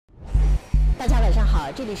大家晚上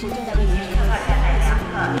好，这里是正在为您直播。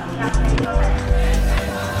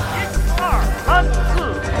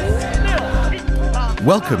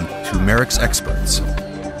Welcome to Merrick's Experts,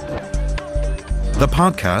 the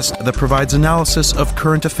podcast that provides analysis of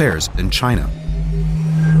current affairs in China.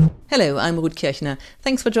 Hello, I'm Ruth Kirchner.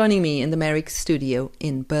 Thanks for joining me in the Merrick studio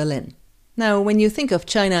in Berlin. Now, when you think of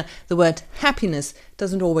China, the word happiness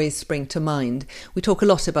doesn't always spring to mind. We talk a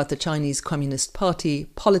lot about the Chinese Communist Party,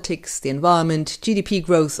 politics, the environment, GDP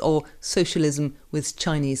growth, or socialism with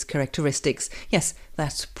Chinese characteristics. Yes,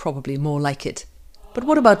 that's probably more like it. But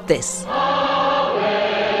what about this?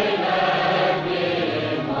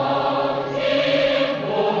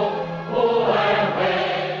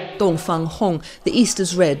 Dongfang Hong, The East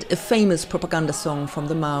is Red, a famous propaganda song from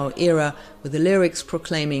the Mao era, with the lyrics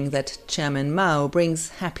proclaiming that Chairman Mao brings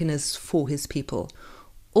happiness for his people.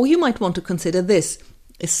 Or you might want to consider this,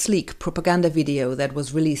 a sleek propaganda video that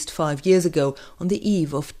was released 5 years ago on the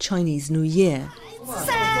eve of Chinese New Year.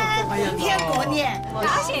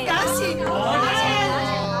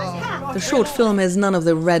 The short film has none of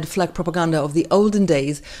the red flag propaganda of the olden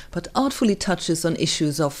days, but artfully touches on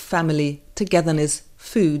issues of family, togetherness,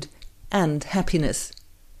 food and happiness.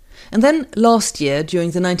 And then last year,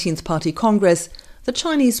 during the 19th Party Congress, the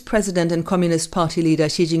Chinese President and Communist Party leader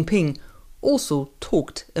Xi Jinping also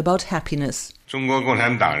talked about happiness. 中国共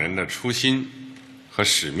产党人的初心和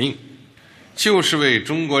使命就是为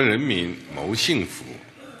中国人民谋幸福。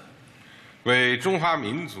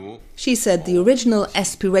 She said the original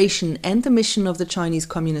aspiration and the mission of the Chinese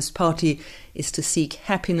Communist Party is to seek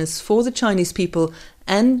happiness for the Chinese people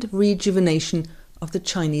and rejuvenation of the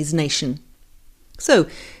Chinese nation. So,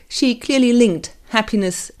 she clearly linked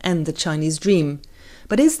happiness and the Chinese dream.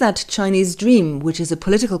 But is that Chinese dream, which is a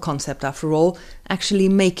political concept after all, actually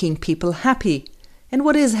making people happy? And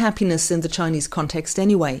what is happiness in the Chinese context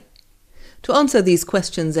anyway? To answer these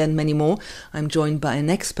questions and many more, I'm joined by an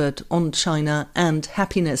expert on China and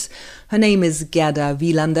happiness. Her name is Gerda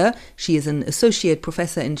Wielander. She is an associate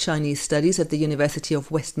professor in Chinese studies at the University of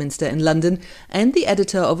Westminster in London and the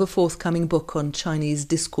editor of a forthcoming book on Chinese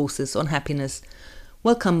discourses on happiness.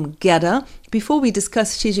 Welcome, Gerda. Before we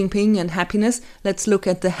discuss Xi Jinping and happiness, let's look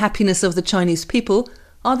at the happiness of the Chinese people.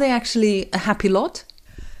 Are they actually a happy lot?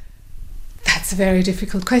 That's a very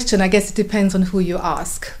difficult question. I guess it depends on who you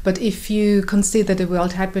ask. But if you consider the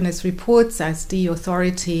World Happiness Reports as the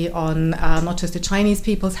authority on not just the Chinese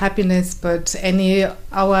people's happiness, but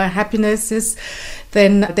our happinesses,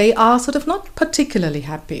 then they are sort of not particularly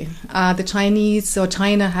happy. The Chinese or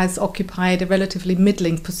China has occupied a relatively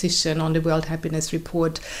middling position on the World Happiness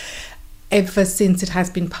Report ever since it has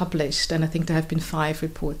been published, and I think there have been 5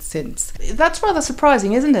 reports since. That's rather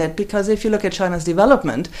surprising, isn't it? Because if you look at China's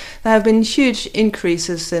development, there have been huge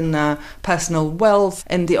increases in personal wealth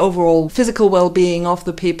and the overall physical well-being of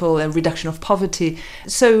the people, and reduction of poverty.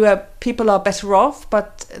 So people are better off,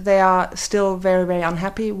 but they are still very, very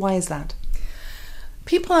unhappy. Why is that?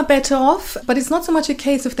 People are better off, but it's not so much a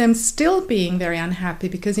case of them still being very unhappy,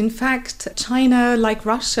 because in fact, China, like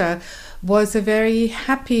Russia, was a very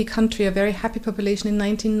happy country, a very happy population in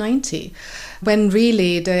 1990, when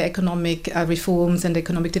really the economic reforms and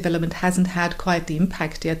economic development hasn't had quite the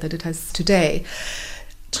impact yet that it has today.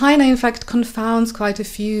 China, in fact, confounds quite a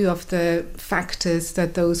few of the factors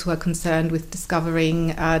that those who are concerned with discovering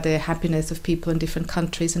the happiness of people in different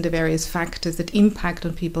countries and the various factors that impact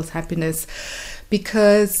on people's happiness,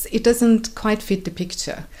 because it doesn't quite fit the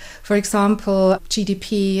picture. For example,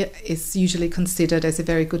 GDP is usually considered as a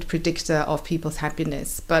very good predictor of people's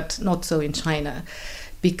happiness, but not so in China.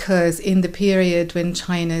 Because in the period when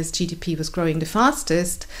China's GDP was growing the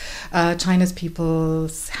fastest, China's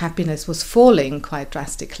people's happiness was falling quite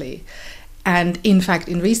drastically. And in fact,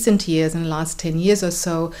 in recent years, in the last 10 years or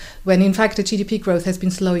so, when in fact the GDP growth has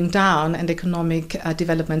been slowing down and economic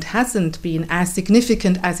development hasn't been as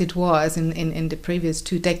significant as it was in the previous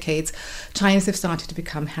 2 decades, Chinese have started to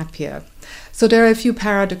become happier. So there are a few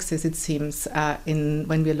paradoxes, it seems, when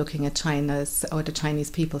we're looking at China's or the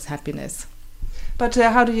Chinese people's happiness. But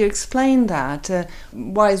how do you explain that?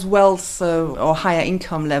 Why is wealth or higher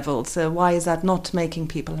income levels, why is that not making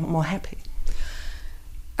people more happy?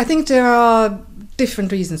 I think there are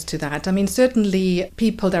different reasons to that. I mean, certainly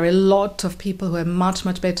there are a lot of people who are much,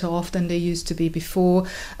 much better off than they used to be before.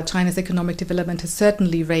 China's economic development has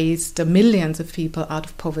certainly raised millions of people out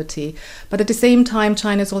of poverty. But at the same time,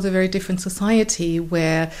 China is also a very different society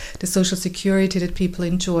where the social security that people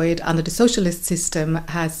enjoyed under the socialist system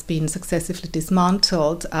has been successively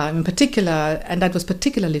dismantled, in particular, and that was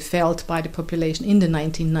particularly felt by the population in the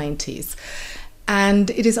 1990s. And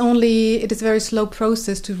it is a very slow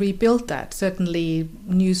process to rebuild that. Certainly,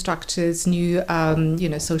 new structures, new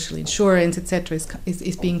social insurance, etc.,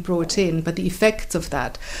 is being brought in, but the effects of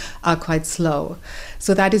that are quite slow.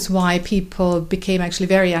 So that is why people became actually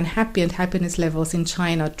very unhappy, and happiness levels in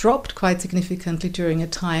China dropped quite significantly during a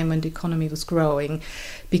time when the economy was growing,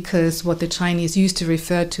 because what the Chinese used to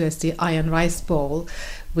refer to as the iron rice bowl,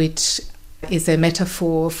 which is a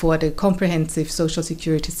metaphor for the comprehensive social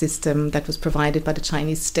security system that was provided by the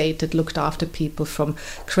Chinese state that looked after people from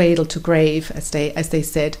cradle to grave, as they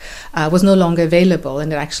said, was no longer available.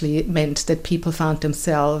 And it actually meant that people found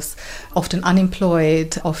themselves often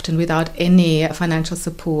unemployed, often without any financial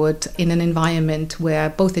support, in an environment where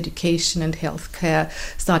both education and healthcare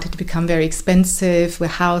started to become very expensive, where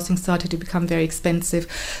housing started to become very expensive.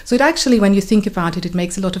 So it actually, when you think about it, it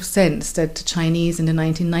makes a lot of sense that the Chinese in the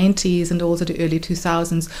 1990s and also the early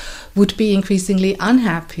 2000s would be increasingly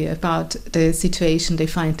unhappy about the situation they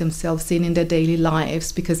find themselves in their daily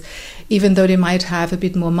lives, because even though they might have a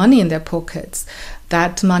bit more money in their pockets,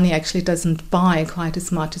 that money actually doesn't buy quite as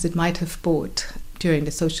much as it might have bought during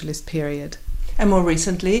the socialist period. And more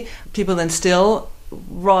recently, people then still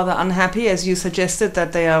rather unhappy, as you suggested,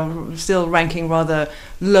 that they are still ranking rather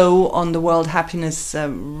low on the world happiness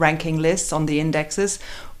ranking lists, on the indexes,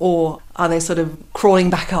 or are they sort of crawling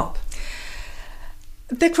back up?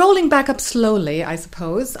 They're crawling back up slowly, I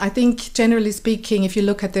suppose. I think, generally speaking, if you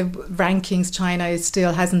look at the rankings, China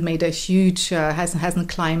still hasn't made a huge, hasn't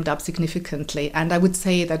climbed up significantly. And I would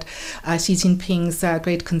say that Xi Jinping's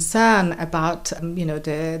great concern about,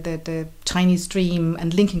 the Chinese dream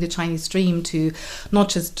and linking the Chinese dream to not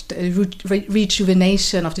just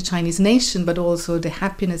rejuvenation of the Chinese nation, but also the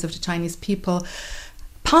happiness of the Chinese people,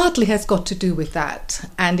 partly has got to do with that.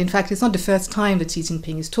 And in fact, it's not the first time that Xi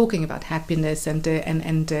Jinping is talking about happiness and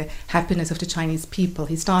the happiness of the Chinese people.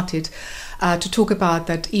 He started to talk about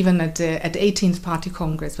that even at the 18th Party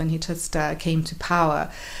Congress, when he just came to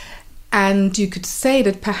power. And you could say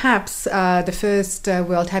that perhaps the first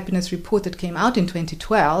World Happiness Report that came out in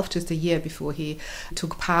 2012, just a year before he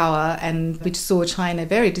took power, and which saw China a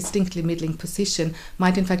very distinctly middling position,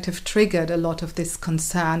 might in fact have triggered a lot of this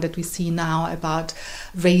concern that we see now about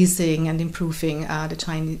raising and improving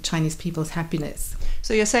the Chinese people's happiness.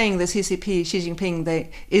 So you're saying the CCP, Xi Jinping,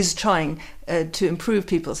 is trying to improve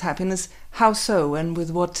people's happiness. How so, and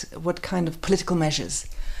with what kind of political measures?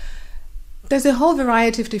 There's a whole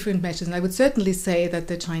variety of different measures, and I would certainly say that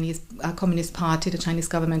the Chinese Communist Party, the Chinese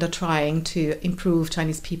government, are trying to improve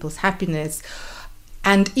Chinese people's happiness,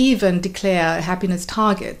 and even declare happiness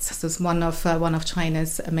targets. So one of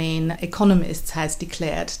China's main economists has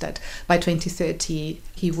declared that by 2030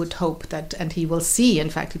 he would hope that, and he will see, in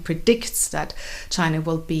fact, he predicts that China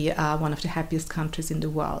will be one of the happiest countries in the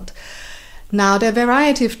world. Now, there are a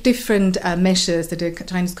variety of different measures that the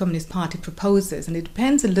Chinese Communist Party proposes, and it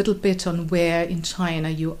depends a little bit on where in China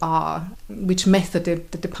you are, which method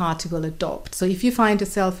the party will adopt. So if you find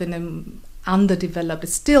yourself in an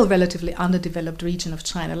still relatively underdeveloped region of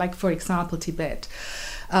China, like, for example, Tibet,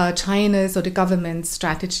 China's or the government's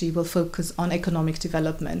strategy will focus on economic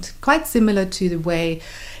development, quite similar to the way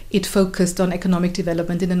it focused on economic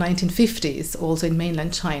development in the 1950s, also in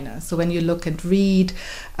mainland China. So when you look and read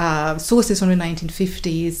sources from the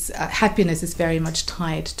 1950s, happiness is very much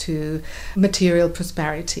tied to material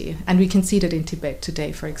prosperity. And we can see that in Tibet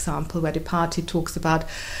today, for example, where the party talks about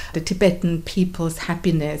the Tibetan people's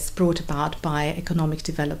happiness brought about by economic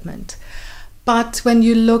development. But when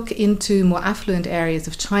you look into more affluent areas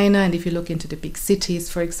of China, and if you look into the big cities,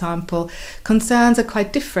 for example, concerns are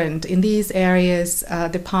quite different. In these areas,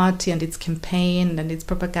 the party and its campaign and its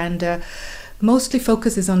propaganda mostly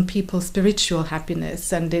focuses on people's spiritual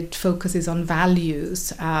happiness, and it focuses on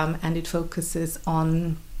values, and it focuses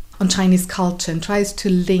on Chinese culture, and tries to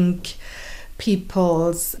link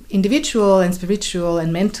people's individual and spiritual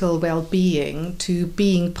and mental well-being to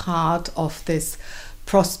being part of this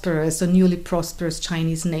prosperous or newly prosperous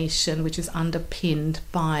Chinese nation, which is underpinned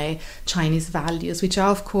by Chinese values, which are,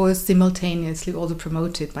 of course, simultaneously also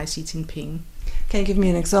promoted by Xi Jinping. Can you give me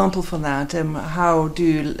an example for that? How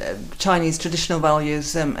do Chinese traditional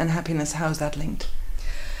values and happiness, how is that linked?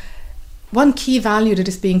 One key value that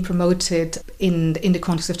is being promoted in the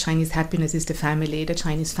context of Chinese happiness is the family, the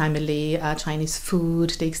Chinese family, Chinese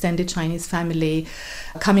food, the extended Chinese family,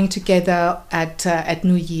 coming together at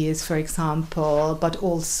New Year's, for example, but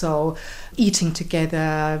also eating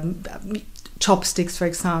together, chopsticks, for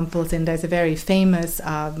example. And there's a very famous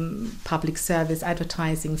public service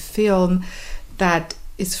advertising film that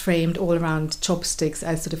is framed all around chopsticks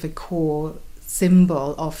as sort of a core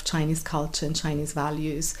symbol of Chinese culture and Chinese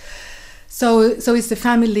values. So it's the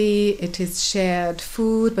family, it is shared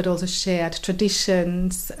food, but also shared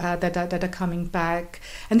traditions that are coming back.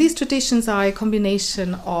 And these traditions are a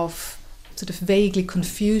combination of sort of vaguely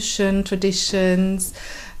Confucian traditions,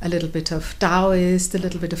 a little bit of Taoist, a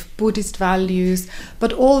little bit of Buddhist values,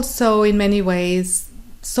 but also in many ways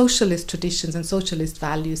socialist traditions and socialist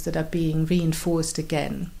values that are being reinforced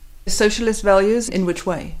again. Socialist values in which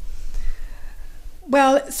way?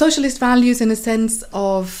 Well, socialist values in a sense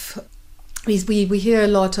of we hear a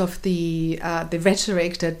lot of the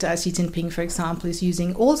rhetoric that Xi Jinping, for example, is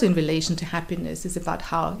using also in relation to happiness is about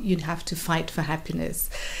how you have to fight for happiness.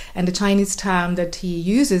 And the Chinese term that he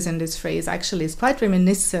uses in this phrase actually is quite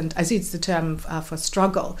reminiscent, as it's the term for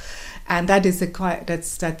struggle. And that is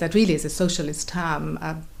that really is a socialist term,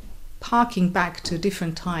 harking back to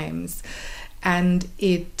different times. And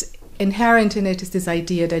inherent in it is this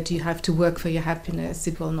idea that you have to work for your happiness.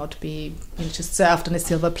 It will not be just served on a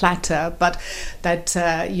silver platter, but that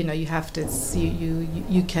you have this.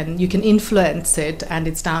 You can influence it, and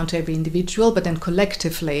it's down to every individual. But then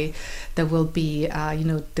collectively, there will be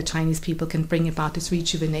the Chinese people can bring about this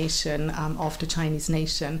rejuvenation of the Chinese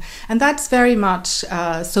nation, and that's very much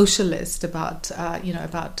socialist about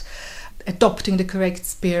adopting the correct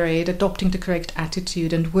spirit, adopting the correct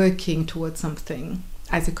attitude, and working towards something.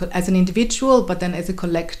 As an individual, but then as a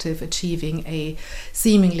collective, achieving a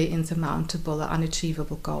seemingly insurmountable or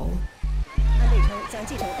unachievable goal.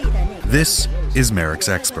 This is Merrick's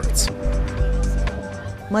Experts.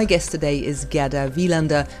 My guest today is Gerda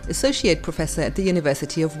Wielander, Associate Professor at the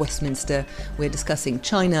University of Westminster. We're discussing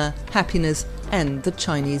China, happiness, and the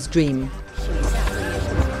Chinese dream.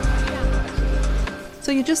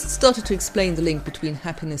 So you just started to explain the link between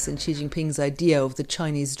happiness and Xi Jinping's idea of the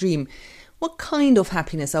Chinese dream. What kind of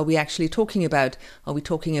happiness are we actually talking about? Are we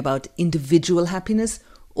talking about individual happiness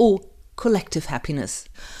or collective happiness?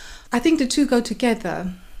 I think the two go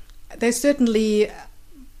together. There's certainly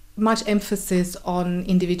much emphasis on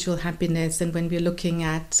individual happiness, and when we're looking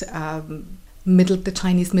at the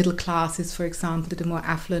Chinese middle classes, for example, the more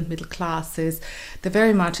affluent middle classes, they're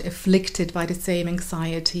very much afflicted by the same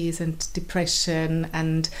anxieties and depression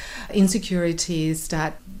and insecurities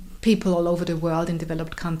that people all over the world in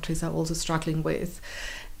developed countries are also struggling with.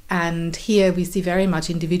 And here we see very much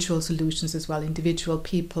individual solutions as well, individual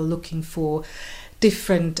people looking for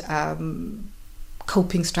different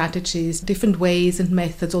coping strategies, different ways and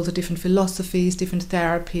methods, also different philosophies, different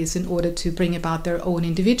therapies in order to bring about their own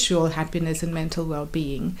individual happiness and mental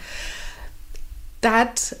well-being.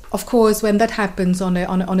 That, of course, when that happens on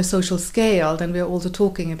a social scale, then we're also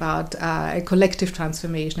talking about a collective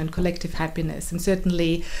transformation and collective happiness. And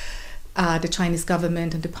certainly the Chinese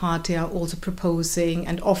government and the party are also proposing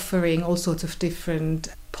and offering all sorts of different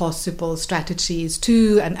possible strategies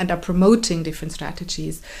and are promoting different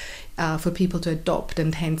strategies for people to adopt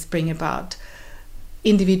and hence bring about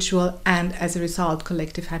individual and, as a result,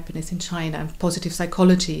 collective happiness in China. Positive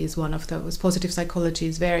psychology is one of those. Positive psychology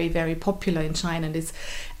is very, very popular in China and is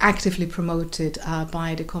actively promoted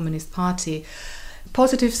by the Communist Party.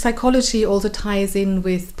 Positive psychology also ties in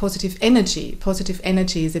with positive energy. Positive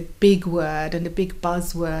energy is a big word and a big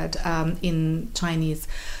buzzword in Chinese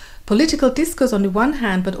political discourse on the one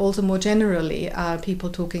hand, but also more generally, people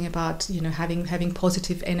talking about having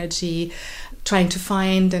positive energy, trying to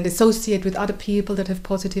find and associate with other people that have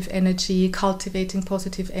positive energy, cultivating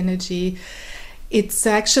positive energy. It's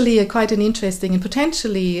actually quite an interesting and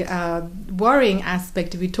potentially worrying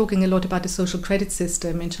aspect. We're talking a lot about the social credit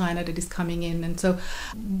system in China that is coming in. And so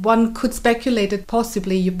one could speculate that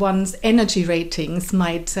possibly one's energy ratings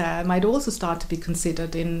might also start to be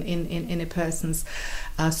considered in a person's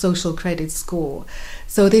social credit score.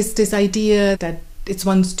 So this idea that it's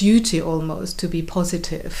one's duty almost to be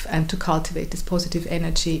positive and to cultivate this positive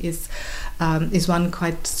energy is one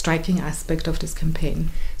quite striking aspect of this campaign.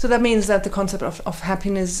 So that means that the concept of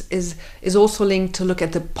happiness is also linked to look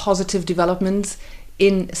at the positive developments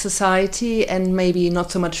in society and maybe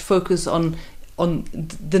not so much focus on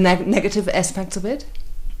the negative aspects of it?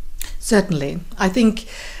 Certainly. I think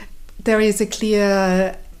there is a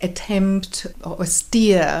clear attempt or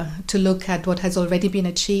steer to look at what has already been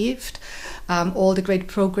achieved, all the great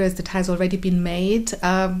progress that has already been made,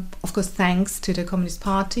 of course thanks to the Communist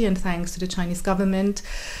Party and thanks to the Chinese government,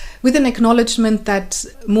 with an acknowledgement that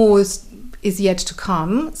more is yet to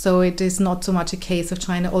come. So it is not so much a case of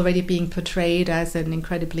China already being portrayed as an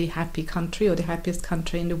incredibly happy country or the happiest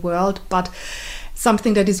country in the world, but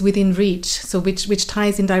something that is within reach, so which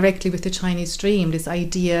ties in directly with the Chinese dream, this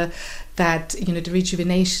idea that the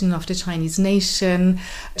rejuvenation of the Chinese nation,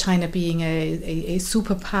 China being a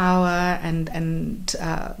superpower and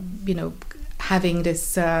having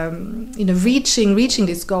this, reaching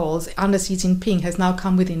these goals under Xi Jinping has now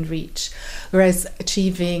come within reach. Whereas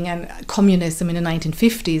achieving communism in the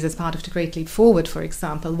 1950s as part of the Great Leap Forward, for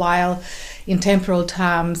example, while in temporal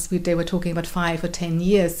terms they were talking about 5 or 10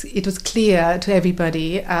 years, it was clear to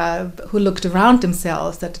everybody who looked around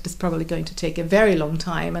themselves that it is probably going to take a very long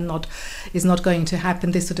time and is not going to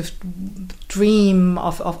happen. This sort of dream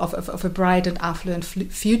of a bright and affluent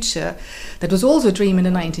future that was also a dream in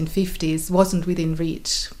the 1950s wasn't within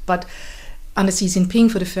reach. But under Xi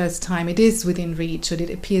Jinping, for the first time, it is within reach, or it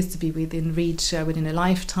appears to be within reach within a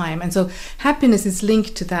lifetime. And so happiness is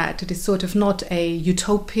linked to that. It is sort of not a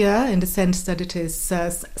utopia in the sense that it is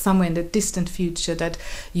somewhere in the distant future that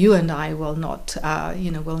you and I will not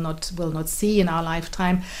see in our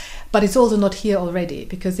lifetime. But it's also not here already,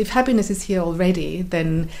 because if happiness is here already,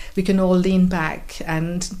 then we can all lean back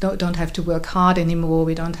and don't have to work hard anymore.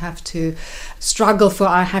 We don't have to struggle for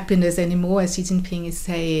our happiness anymore, as Xi Jinping is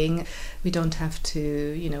saying. We don't have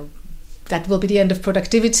to, that will be the end of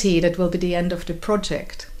productivity, that will be the end of the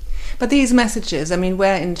project. But these messages,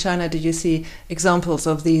 where in China did you see examples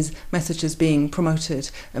of these messages being promoted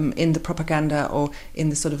in the propaganda or in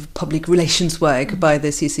the sort of public relations work by the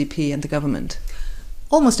CCP and the government?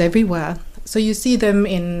 Almost everywhere. So you see them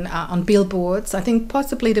on billboards. I think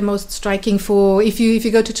possibly the most striking if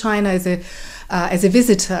you go to China as a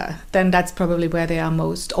visitor, then that's probably where they are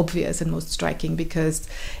most obvious and most striking, because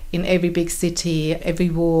in every big city, every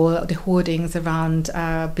wall, the hoardings around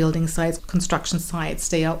building sites, construction sites,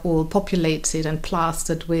 they are all populated and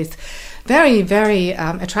plastered with very, very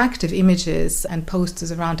attractive images and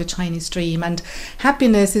posters around the Chinese dream. And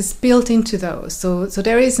happiness is built into those. So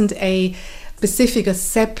there isn't a specific or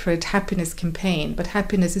separate happiness campaign, but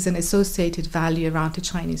happiness is an associated value around the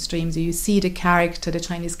Chinese dream. So you see the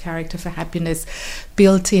Chinese character for happiness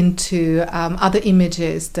built into other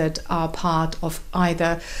images that are part of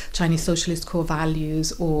either Chinese socialist core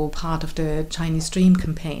values or part of the Chinese dream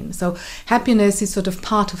campaign. So happiness is sort of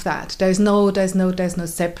part of that. There's no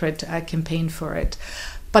separate campaign for it.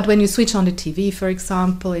 But when you switch on the TV, for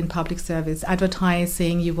example, in public service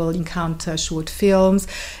advertising, you will encounter short films.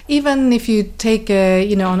 Even if you take,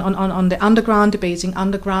 on the underground, the Beijing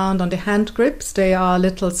underground, on the hand grips, there are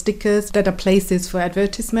little stickers that are places for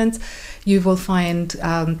advertisements. You will find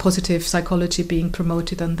positive psychology being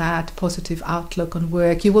promoted on that, positive outlook on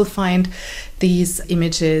work. You will find these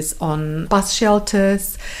images on bus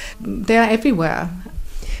shelters. They are everywhere.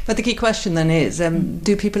 But the key question then is,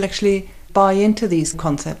 do people actually buy into these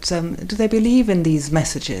concepts? Do they believe in these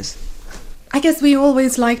messages? I guess we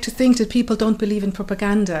always like to think that people don't believe in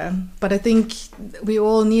propaganda, but I think we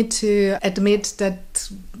all need to admit that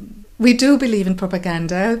we do believe in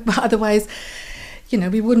propaganda. Otherwise,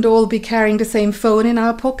 we wouldn't all be carrying the same phone in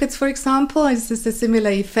our pockets, for example. It's just a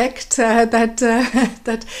similar effect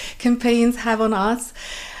that campaigns have on us.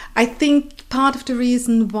 I think part of the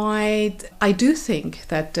reason why I do think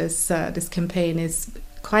that this campaign is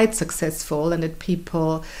quite successful and that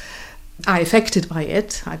people are affected by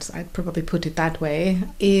it, I'd probably put it that way,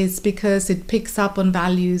 is because it picks up on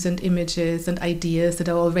values and images and ideas that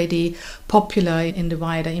are already popular in the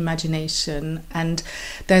wider imagination. And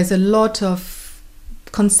there's a lot of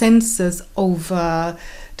consensus over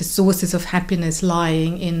the sources of happiness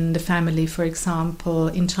lying in the family, for example,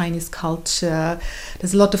 in Chinese culture.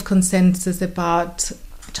 There's a lot of consensus about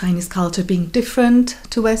Chinese culture being different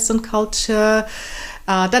to Western culture.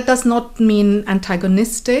 That does not mean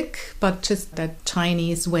antagonistic, but just that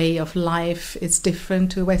Chinese way of life is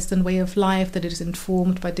different to a Western way of life, that it is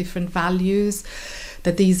informed by different values,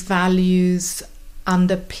 that these values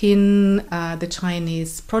underpin the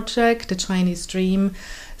Chinese project, the Chinese dream.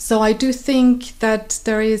 So I do think that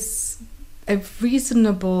there is a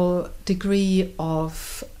reasonable degree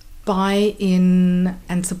of buy-in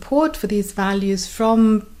and support for these values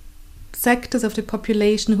from sectors of the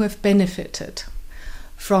population who have benefited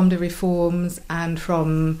from the reforms and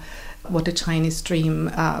from what the Chinese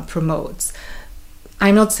dream promotes.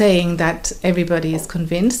 I'm not saying that everybody is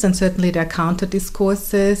convinced, and certainly there are counter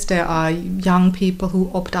discourses. There are young people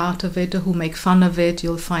who opt out of it or who make fun of it.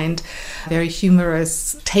 You'll find very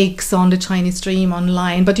humorous takes on the Chinese dream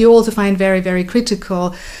online, but you also find very, very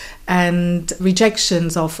critical and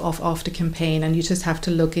rejections of the campaign. And you just have to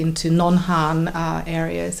look into non-Han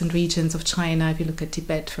areas and regions of China. If you look at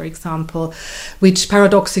Tibet, for example, which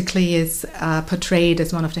paradoxically is portrayed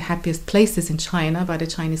as one of the happiest places in China by the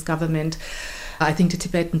Chinese government, I think the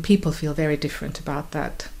Tibetan people feel very different about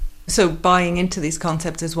that. So buying into these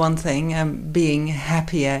concepts is one thing, being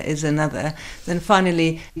happier is another. Then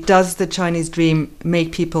finally, does the Chinese dream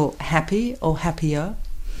make people happy or happier?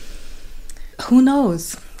 Who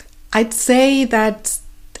knows? I'd say that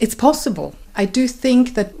it's possible. I do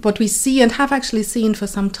think that what we see and have actually seen for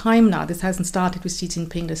some time now, this hasn't started with Xi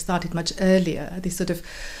Jinping, this started much earlier, this sort of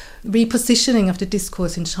repositioning of the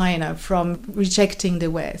discourse in China from rejecting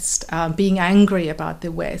the West, being angry about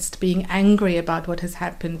the West, being angry about what has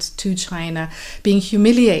happened to China, being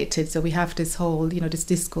humiliated. So we have this whole, this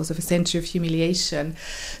discourse of a century of humiliation,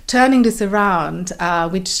 turning this around,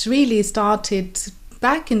 which really started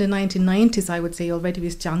back in the 1990s, I would say, already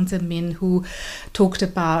with Jiang Zemin, who talked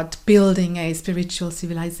about building a spiritual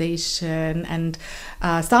civilization and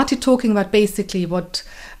started talking about basically what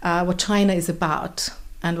China is about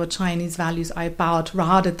and what Chinese values are about,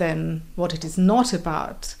 rather than what it is not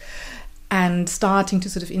about. And starting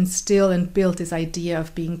to sort of instill and build this idea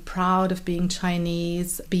of being proud of being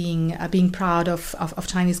Chinese, being proud of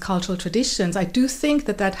Chinese cultural traditions. I do think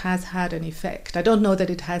that has had an effect. I don't know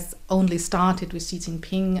that it has only started with Xi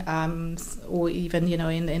Jinping or even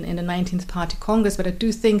in the 19th Party Congress, but I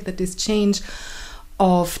do think that this change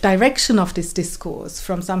of direction of this discourse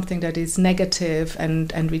from something that is negative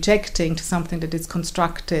and rejecting to something that is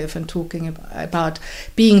constructive and talking about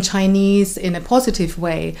being Chinese in a positive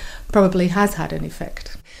way probably has had an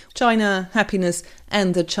effect. China, happiness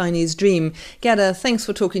and the Chinese dream. Gerda, thanks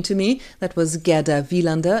for talking to me. That was Gerda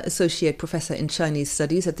Wielander, Associate Professor in Chinese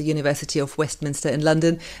Studies at the University of Westminster in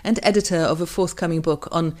London and editor of a forthcoming book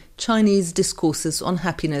on Chinese discourses on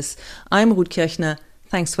happiness. I'm Ruth Kirchner.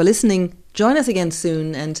 Thanks for listening. Join us again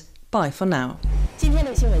soon and bye for now.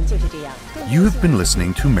 You have been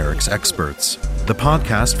listening to Merrick's Experts, the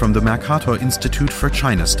podcast from the Mercator Institute for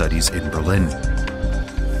China Studies in Berlin.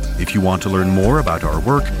 If you want to learn more about our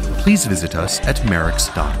work, please visit us at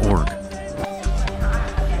merricks.org.